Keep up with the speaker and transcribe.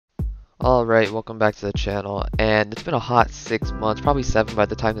Alright, welcome back to the channel, and it's been a hot 6 months, probably 7 by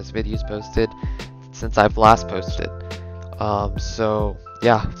the time this video is posted, since I've last posted. So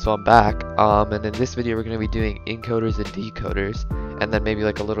I'm back, and in this video we're going to be doing encoders and decoders, and then maybe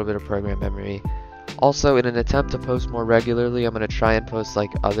like a little bit of program memory. Also, in an attempt to post more regularly, I'm going to try and post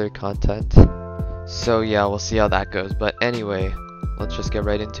like other content. So yeah, we'll see how that goes, but anyway, let's just get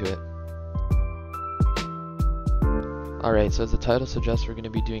right into it. Alright, so as the title suggests, we're going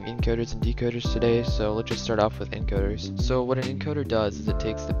to be doing encoders and decoders today, so let's just start off with encoders. So what an encoder does is it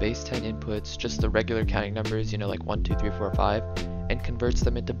takes the base 10 inputs, just the regular counting numbers, like 1, 2, 3, 4, 5, and converts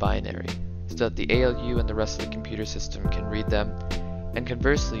them into binary, so that the ALU and the rest of the computer system can read them. And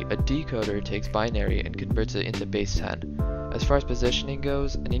conversely, a decoder takes binary and converts it into base 10. As far as positioning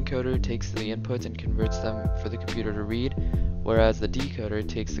goes, an encoder takes the inputs and converts them for the computer to read, whereas the decoder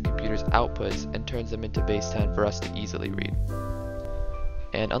takes the computer's outputs and turns them into base 10 for us to easily read.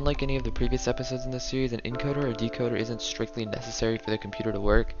 And unlike any of the previous episodes in this series, an encoder or decoder isn't strictly necessary for the computer to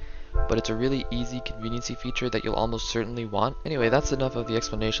work, but it's a really easy conveniency feature that you'll almost certainly want. Anyway, that's enough of the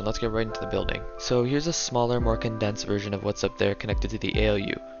explanation, let's get right into the building. So here's a smaller, more condensed version of what's up there connected to the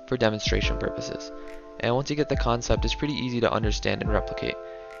ALU for demonstration purposes. And once you get the concept, it's pretty easy to understand and replicate.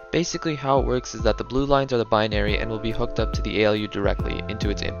 Basically how it works is that the blue lines are the binary and will be hooked up to the ALU directly into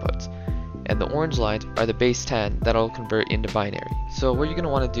its inputs. And the orange lines are the base 10 that'll convert into binary. So what you're going to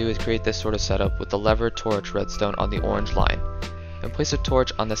want to do is create this sort of setup with the lever, torch, redstone on the orange line. And place a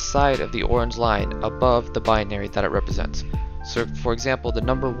torch on the side of the orange line above the binary that it represents. So for example, the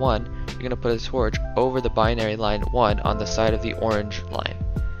number 1, you're going to put a torch over the binary line 1 on the side of the orange line.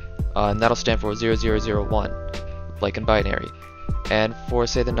 And that'll stand for 0001, like in binary. And for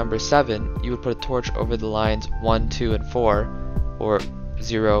say the number 7, you would put a torch over the lines 1, 2, and 4, or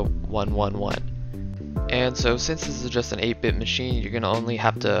 0, 1, 1, 1. And so since this is just an 8-bit machine, you're going to only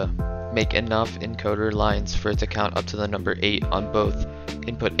have to make enough encoder lines for it to count up to the number 8 on both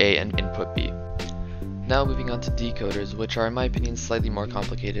input A and input B. Now moving on to decoders, which are in my opinion slightly more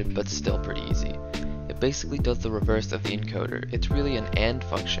complicated but still pretty easy. It basically does the reverse of the encoder. It's really an AND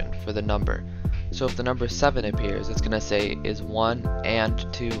function for the number. So if the number 7 appears, it's going to say is 1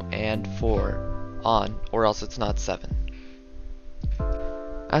 and 2 and 4 on, or else it's not 7.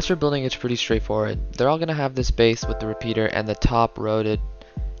 As for building, it's pretty straightforward. They're all going to have this base with the repeater and the top row to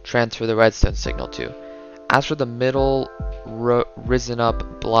transfer the redstone signal to. As for the middle risen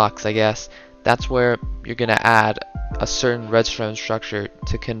up blocks, I guess, that's where you're going to add a certain redstone structure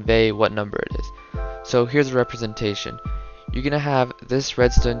to convey what number it is. So here's a representation. You're going to have this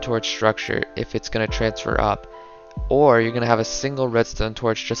redstone torch structure if it's going to transfer up, or you're going to have a single redstone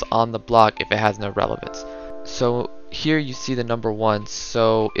torch just on the block if it has no relevance. So here you see the number 1,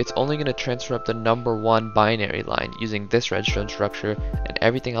 so it's only going to transfer up the number 1 binary line using this redstone structure, and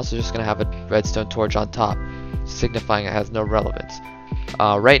everything else is just going to have a redstone torch on top, signifying it has no relevance.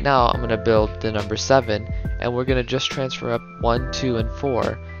 Right now I'm going to build the number 7, and we're going to just transfer up 1, 2, and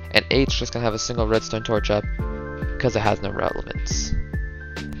 4, and 8's just going to have a single redstone torch up because it has no relevance.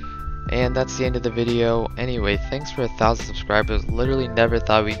 And that's the end of the video. Anyway, thanks for 1,000 subscribers. Literally never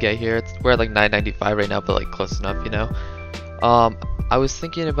thought we'd get here. We're at like 995 right now, but like close enough, I was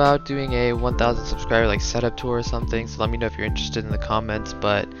thinking about doing a 1,000 subscriber like setup tour or something, so let me know if you're interested in the comments,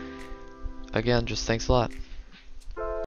 but again, just thanks a lot.